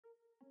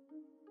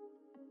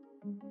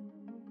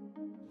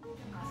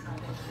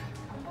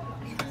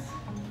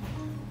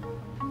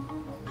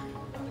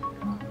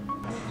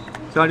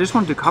So I just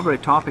wanted to cover a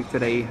topic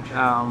today,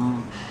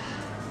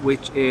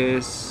 which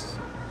is,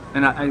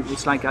 and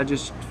it's like I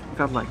just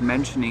felt like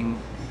mentioning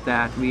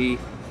that we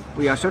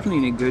are certainly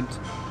in a good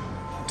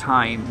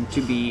time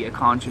to be a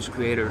conscious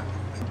creator.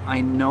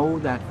 I know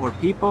that for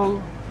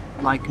people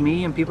like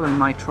me and people in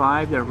my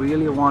tribe that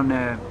really want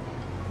to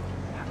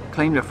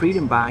claim their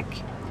freedom back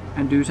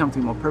and do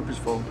something more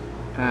purposeful,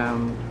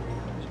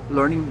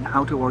 learning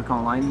how to work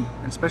online,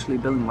 especially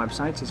building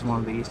websites, is one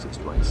of the easiest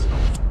ways.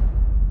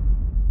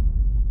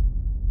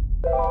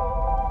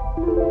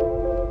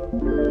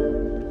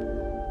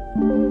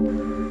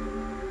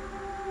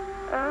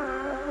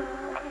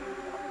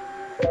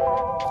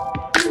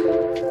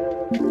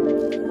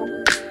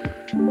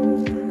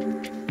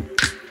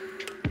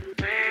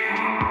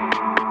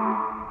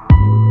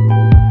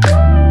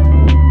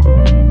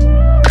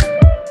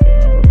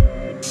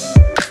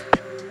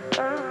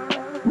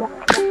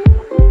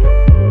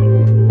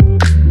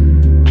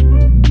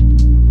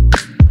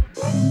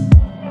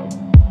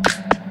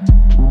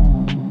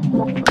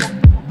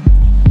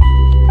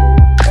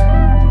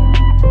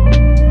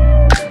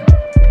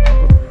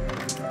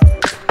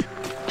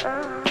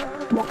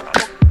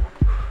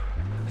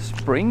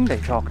 Spring, they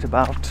talked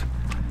about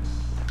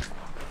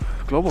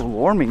global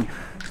warming,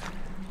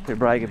 they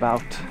brag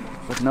about,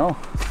 but no.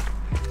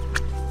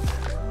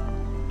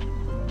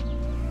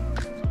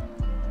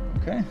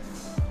 Okay,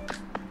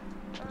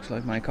 looks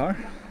like my car.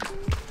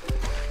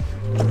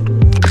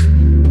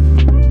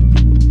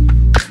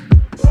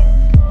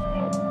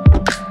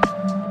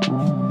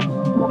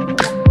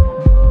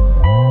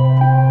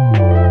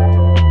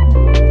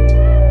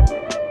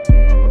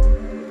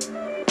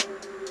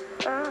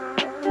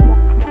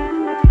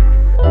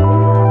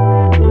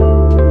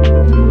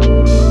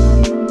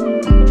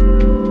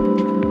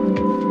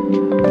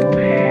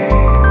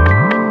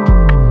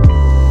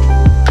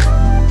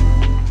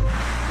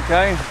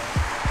 Okay,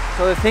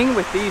 so the thing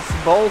with these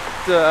Bolt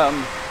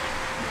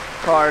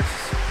cars,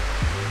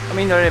 I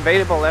mean, they're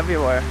available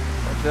everywhere,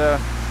 but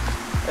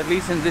at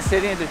least in this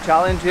city, the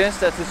challenge is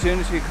that as soon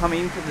as you come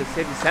into the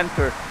city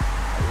center,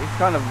 it's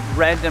kind of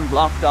red and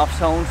blocked off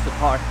zones to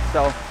park.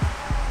 So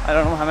I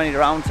don't know how many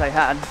rounds I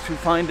had to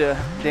find a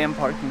damn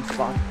parking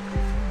spot,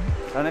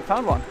 and I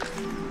found one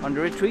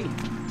under a tree,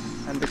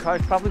 and the car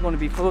is probably going to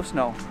be full of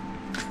snow,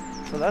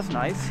 so that's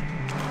nice.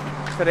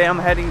 Today I'm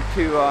heading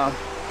to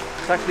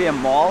it's actually a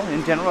mall.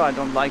 In general, I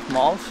don't like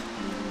malls.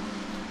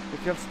 It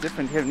feels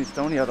different here in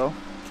Estonia though.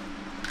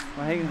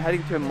 I'm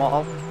heading to a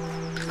mall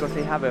because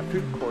they have a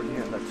food court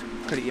here that's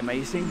pretty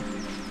amazing.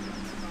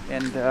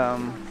 And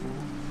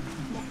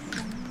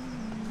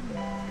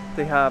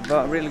they have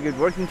really good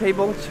working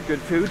tables, good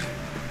food.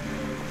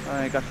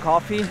 I got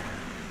coffee,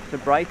 the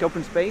bright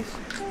open space.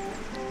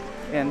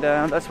 And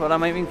that's what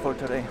I'm aiming for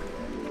today.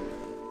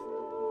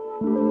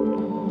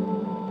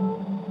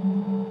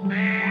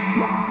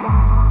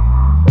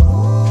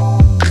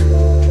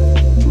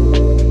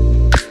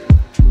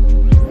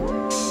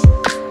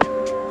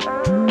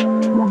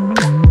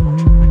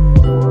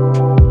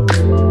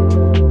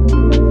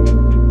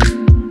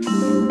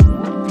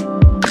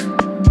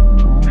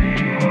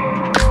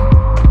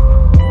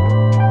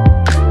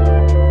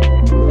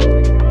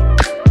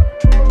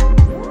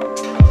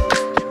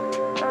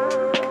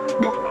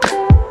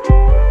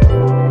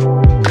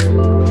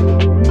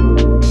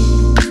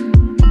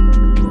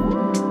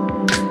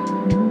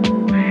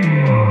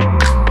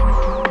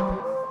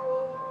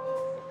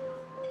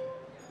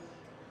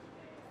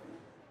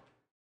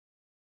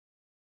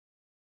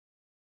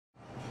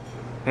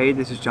 Hey,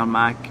 this is John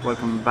Mack.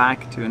 Welcome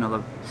back to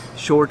another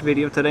short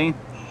video today.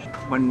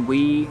 When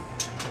we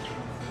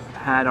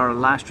had our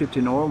last trip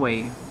to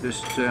Norway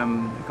just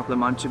a couple of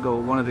months ago,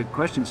 one of the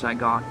questions I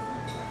got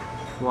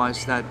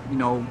was that, you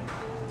know,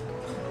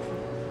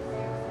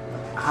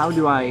 how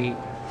do I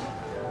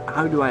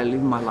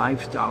live my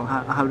lifestyle?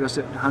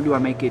 How do I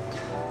make it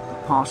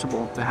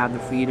possible to have the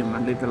freedom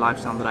and live the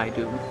lifestyle that I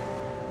do?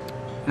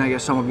 And I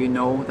guess some of you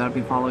know that have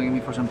been following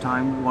me for some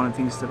time. One of the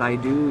things that I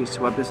do is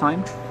web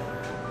design.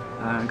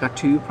 I got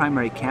two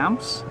primary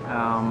camps.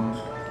 I'm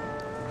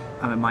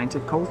a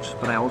mindset coach,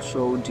 but I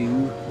also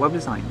do web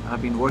design.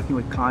 I've been working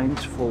with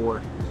clients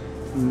for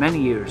many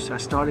years. I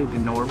started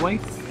in Norway,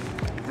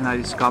 and I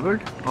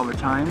discovered over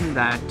time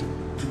that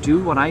to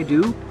do what I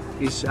do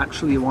is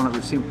actually one of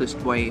the simplest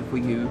way for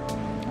you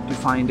to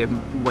find a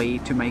way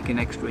to make an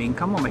extra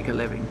income or make a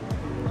living.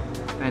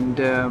 And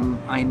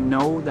I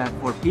know that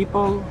for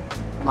people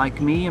like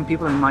me and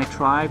people in my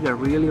tribe that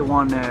really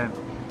want to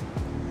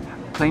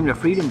claim their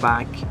freedom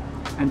back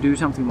and do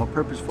something more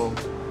purposeful,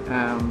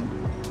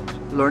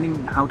 learning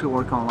how to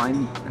work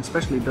online,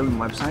 especially building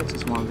websites,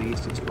 is one of the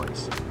easiest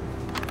ways.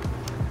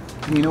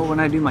 And you know, when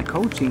I do my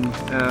coaching,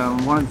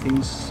 one of the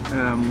things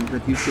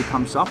that usually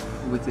comes up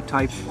with the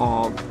type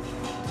of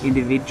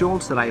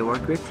individuals that I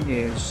work with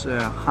is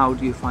how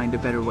do you find a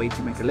better way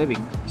to make a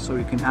living so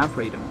you can have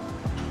freedom.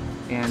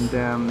 And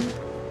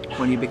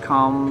when you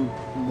become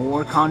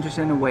more conscious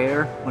and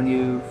aware, when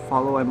you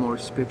follow a more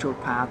spiritual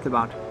path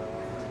about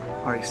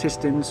our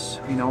existence,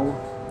 you know,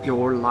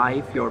 your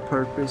life, your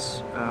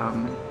purpose,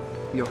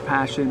 your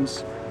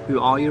passions. Who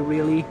are you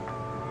really?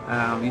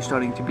 You're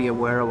starting to be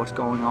aware of what's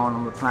going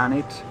on the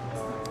planet.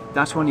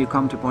 That's when you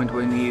come to a point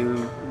when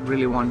you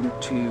really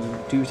want to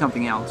do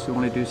something else. You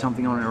want to do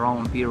something on your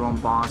own, be your own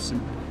boss,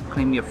 and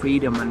claim your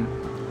freedom and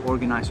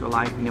organize your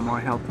life in a more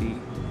healthy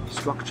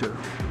structure.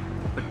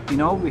 But you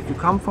know, if you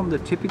come from the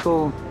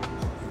typical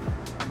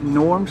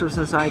norms of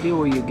society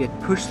where you get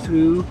pushed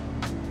through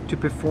to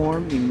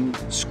perform in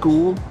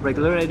school,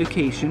 regular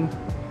education,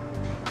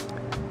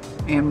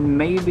 and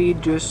maybe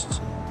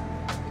just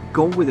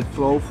go with the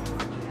flow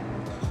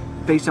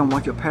based on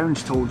what your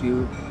parents told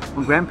you,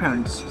 or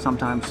grandparents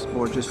sometimes,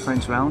 or just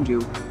friends around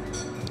you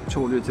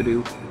told you to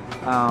do,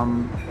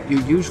 you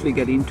usually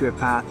get into a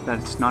path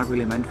that's not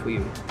really meant for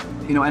you.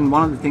 You know, and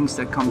one of the things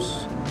that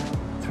comes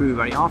through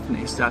very often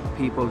is that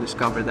people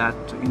discover that,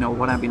 you know,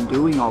 what I've been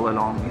doing all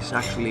along is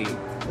actually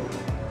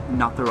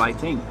not the right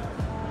thing.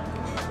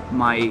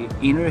 My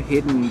inner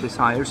hidden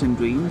desires and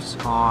dreams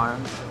are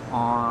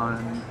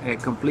on a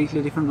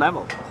completely different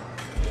level.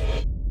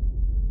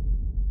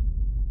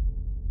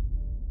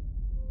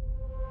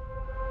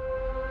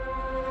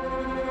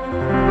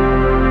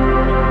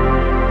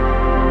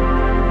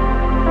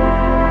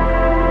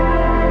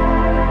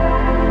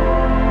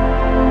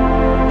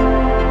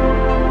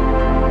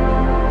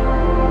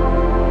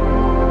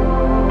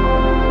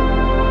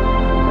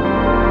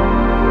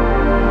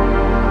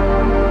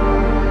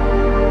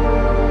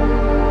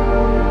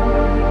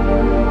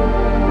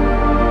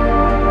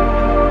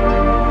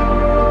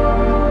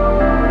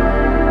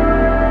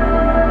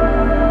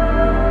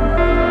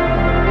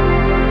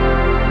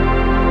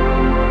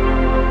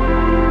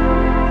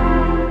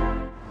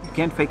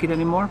 You can't fake it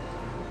anymore.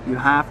 You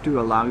have to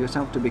allow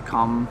yourself to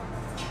become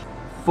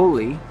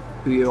fully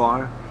who you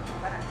are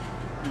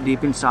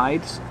deep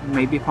inside.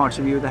 Maybe parts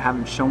of you that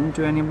haven't shown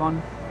to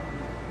anyone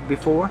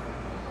before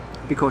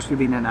because you've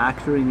been an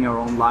actor in your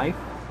own life.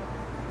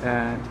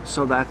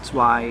 So that's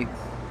why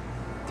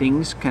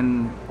things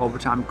can over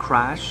time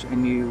crash,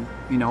 and you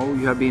know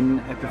you have been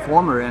a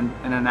performer and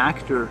an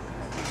actor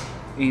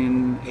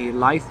in a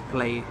life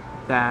play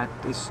that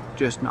is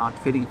just not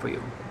fitting for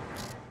you.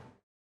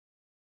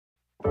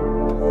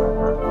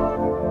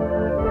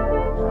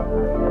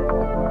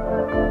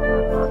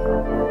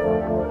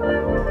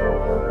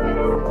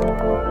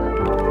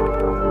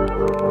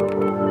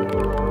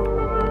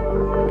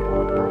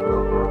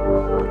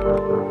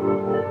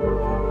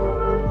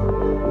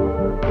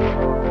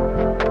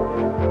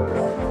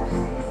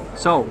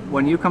 So,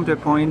 when you come to a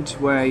point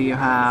where you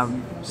have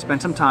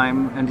spent some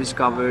time and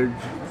discovered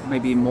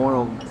maybe more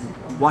of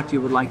what you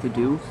would like to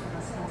do,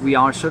 we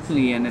are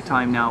certainly in a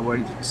time now where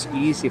it's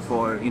easy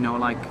for, you know,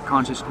 like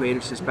conscious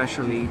creators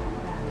especially,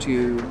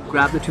 to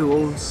grab the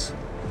tools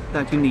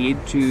that you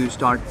need to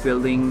start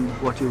building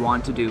what you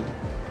want to do.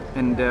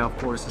 And of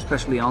course,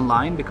 especially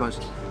online, because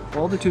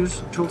all the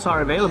tools are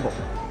available.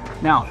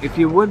 Now, if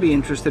you would be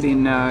interested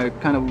in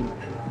kind of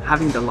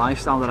having the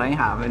lifestyle that I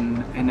have,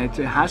 and it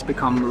has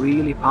become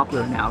really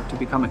popular now to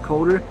become a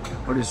coder,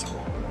 or just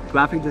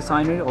graphic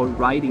designer, or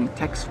writing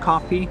text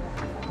copy,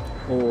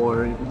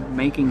 or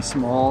making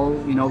small,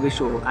 you know,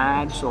 visual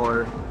ads,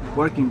 or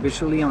working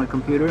visually on a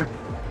computer,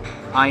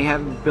 I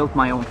have built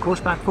my own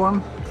course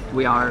platform.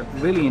 We are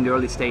really in the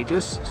early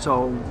stages,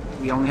 so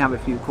we only have a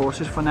few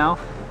courses for now,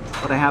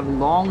 but I have a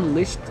long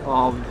list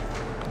of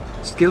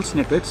skill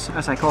snippets,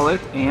 as I call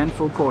it, and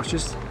full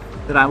courses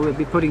that I will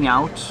be putting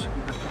out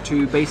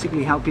to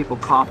basically help people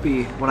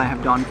copy what I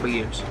have done for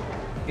years.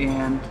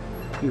 And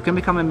you can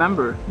become a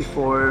member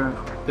before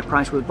the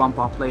price will bump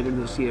up later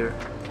this year,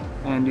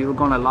 and you're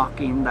gonna lock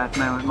in that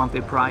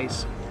monthly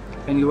price,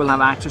 and you will have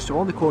access to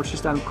all the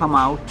courses that will come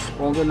out,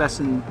 all the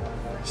lesson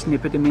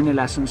snippet and mini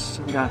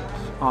lessons that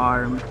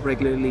are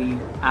regularly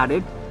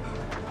added,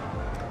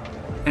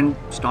 and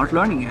start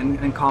learning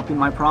and copy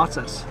my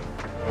process.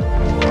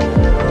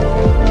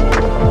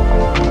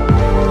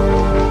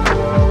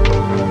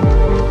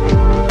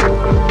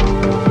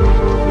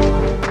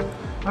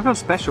 I felt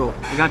special.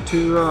 I got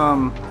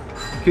two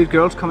cute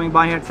girls coming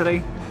by here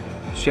today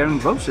sharing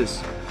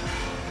roses,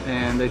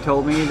 and they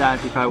told me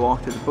that if I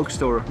walked to the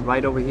bookstore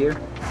right over here,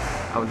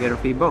 I would get a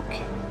free book.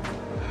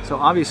 So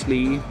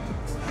obviously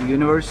the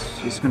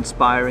universe is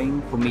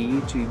conspiring for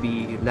me to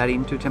be led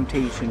into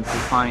temptation to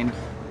find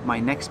my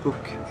next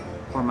book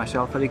for my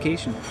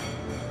self-education.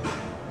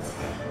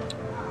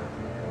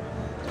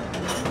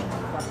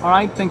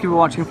 Alright, thank you for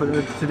watching for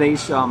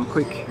today's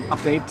quick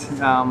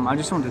update. I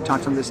just want to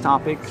touch on this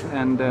topic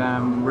and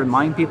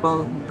remind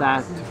people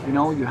that, you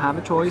know, you have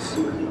a choice.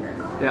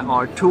 There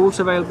are tools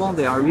available,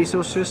 there are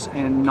resources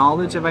and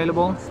knowledge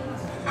available.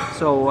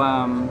 So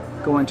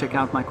go and check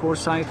out my course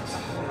site.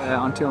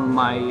 Until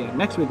my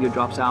next video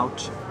drops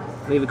out,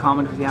 leave a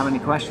comment if you have any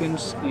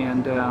questions,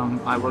 and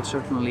I will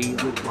certainly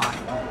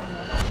reply.